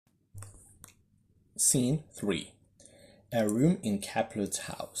Scene 3. A room in Capulet's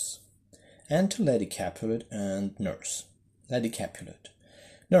house. Enter Lady Capulet and nurse. Lady Capulet.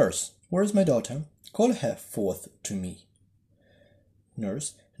 Nurse, where is my daughter? Call her forth to me.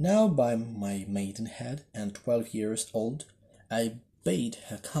 Nurse. Now by my maidenhead, and 12 years old, I bade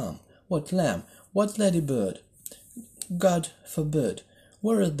her come. What lamb? What ladybird? God forbid.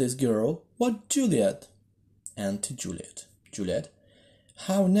 Where is this girl? What Juliet? Enter Juliet. Juliet.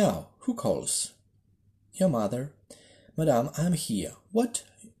 How now? Who calls? Your mother. Madame, I am here. What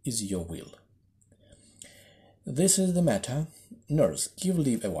is your will? This is the matter. Nurse, give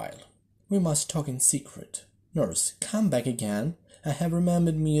leave a while. We must talk in secret. Nurse, come back again. I have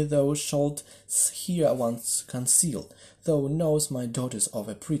remembered me thou shalt here once conceal. Thou knows my daughter's of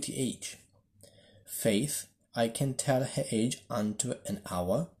a pretty age. Faith, I can tell her age unto an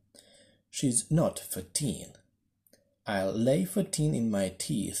hour. She's not 14. I'll lay 14 in my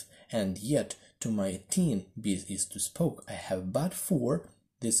teeth, and yet to my teen beast is to spoke. I have but 4.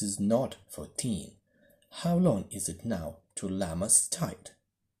 This is not 14. How long is it now to Lammas tide?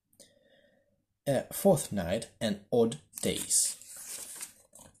 A fortnight and odd days.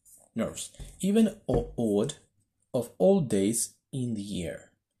 Nurse. Even odd of all days in the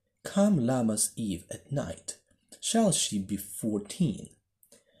year. Come Lammas Eve at night. Shall she be 14?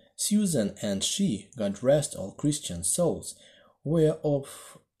 Susan and she, God rest all Christian souls, were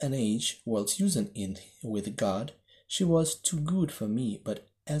of an age while Susan in with God. She was too good for me, but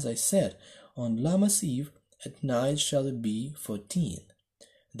as I said, on Lammas Eve at night shall it be 14.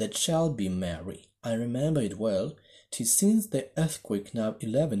 That shall be Mary. I remember it well. 'Tis since the earthquake now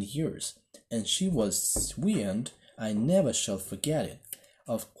 11 years, and she was swooned. I never shall forget it,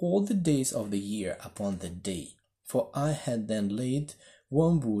 of all the days of the year upon that day. For I had then laid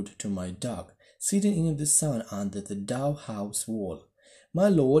wormwood to my dog, sitting in the sun under the dow-house wall. My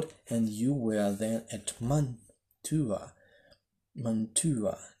lord and you were then at Mantua.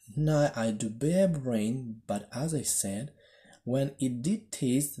 Now I do bear brain, but as I said, when it did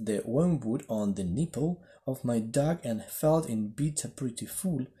taste the wormwood on the nipple of my dog, and felt in bitter pretty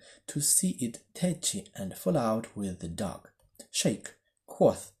full to see it tetchy and fall out with the dog. Shake,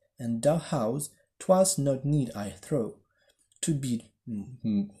 quoth, and thou house, 'twas not need I throw to bid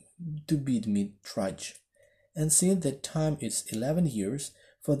me trudge. And since that time it's 11 years,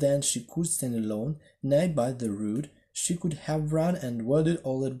 for then she could stand alone, nay by the road she could have run and waded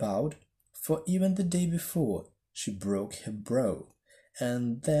all about, for even the day before she broke her brow.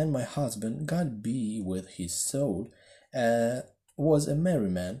 And then my husband, God be with his soul, was a merry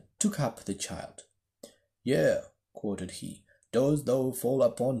man, took up the child. Yea, quoted he, dost thou fall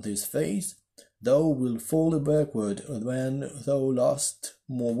upon this face? Thou wilt fall backward when thou lost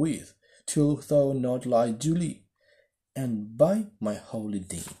more with, till thou not lie Julie. And by my holy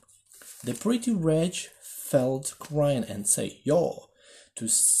dame, the pretty wretch felt crying and say, Yaw, to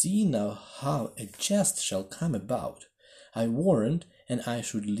see now how a jest shall come about. I warrant, and I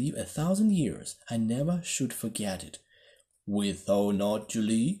should live 1,000 years, I never should forget it. With thou not,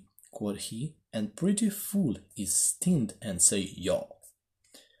 Julie, quoth he, and pretty fool is stint and say, Yaw.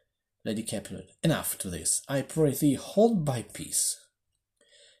 Lady Capulet. Enough to this. I pray thee hold by peace.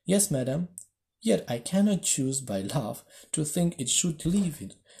 Yes, madam, yet I cannot choose by love to think it should leave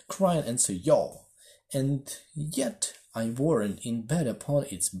it, crying and say, Yaw. And yet I warrant in bed upon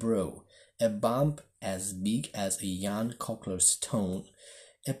its brow a bump as big as a young cockler's stone,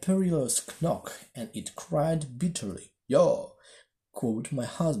 a perilous knock, and it cried bitterly, Yaw, quoth my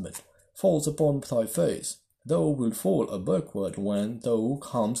husband, falls upon thy face. Thou wilt fall a backward when thou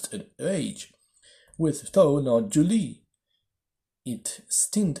comest at age. With thou not Julie, it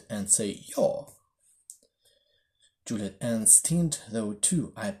stint and say, Yaw. Juliet, and stint thou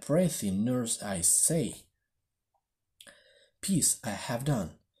too, I pray thee, nurse, I say. Peace I have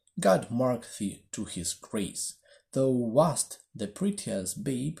done. God mark thee to his grace. Thou wast the prettiest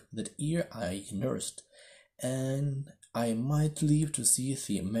babe that e'er I nursed, and I might live to see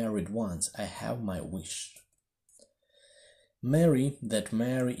thee married once. I have my wish. Mary, that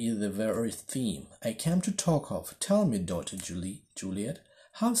Mary is the very theme I came to talk of. Tell me, daughter Juliet,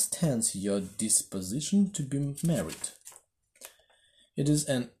 how stands your disposition to be married? It is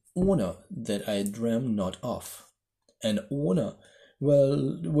an honor that I dream not of. An honor?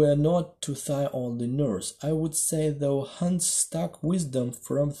 Well, were not to thy only nurse, I would say thou hadst stuck wisdom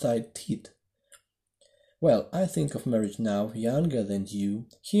from thy teeth. Well, I think of marriage now, younger than you,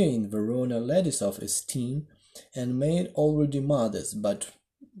 here in Verona, ladies of esteem, and made already mothers, but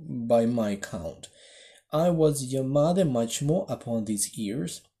by my count, I was your mother much more upon these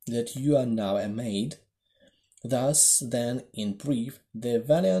years, that you are now a maid. Thus, then, in brief, the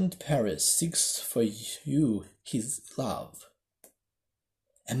valiant Paris seeks for you his love.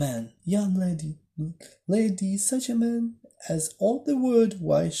 A man, young lady, such a man as all the world,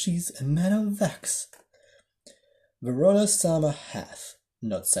 why she's a man of wax. Verona's summer hath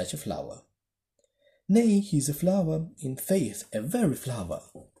not such a flower. Nay, he's a flower, in faith, a very flower.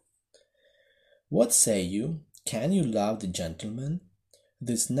 What say you? Can you love the gentleman?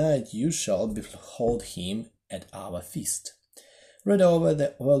 This night you shall behold him at our feast. Read over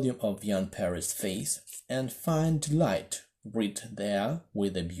the volume of young Paris' face, and find delight writ there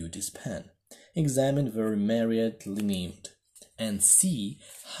with a beauty's pen. Examine very myriad named, and see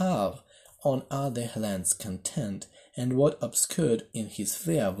how on other lands content, and what obscured in his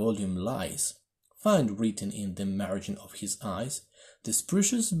fair volume lies. Find written in the margin of his eyes this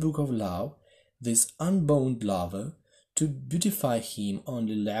precious book of love. This unbound lover, to beautify him,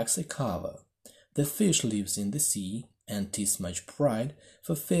 only lacks a cover. The fish lives in the sea, and 'tis much pride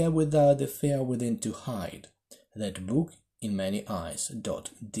for fair without the fair within to hide. That book in many eyes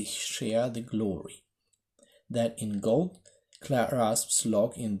doth share the glory that in gold clasps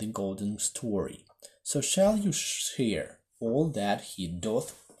lock in the golden story. So shall you share all that he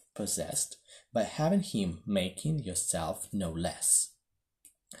doth possess, by having him, making yourself no less.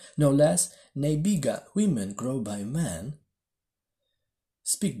 No less, nay bigger, women grow by man.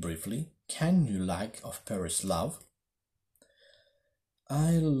 Speak briefly, can you like of Paris' love?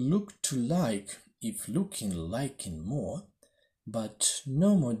 I look to like, if looking liking more, but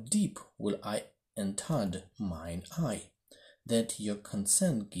no more deep will I enthand mine eye, that your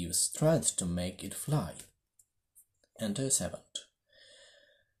consent gives strength to make it fly. Enter a servant.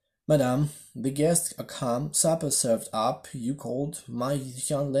 Madame, the guests are come, supper served up, you called, my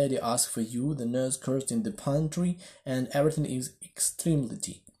young lady asked for you, the nurse cursed in the pantry, and everything is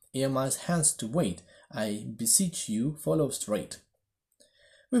extremity. Ere my hands to wait, I beseech you, follow straight.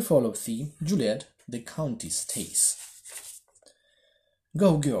 We follow thee, Juliet, the Countess stays.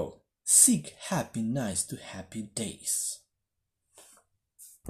 Go, girl, seek happy nights to happy days.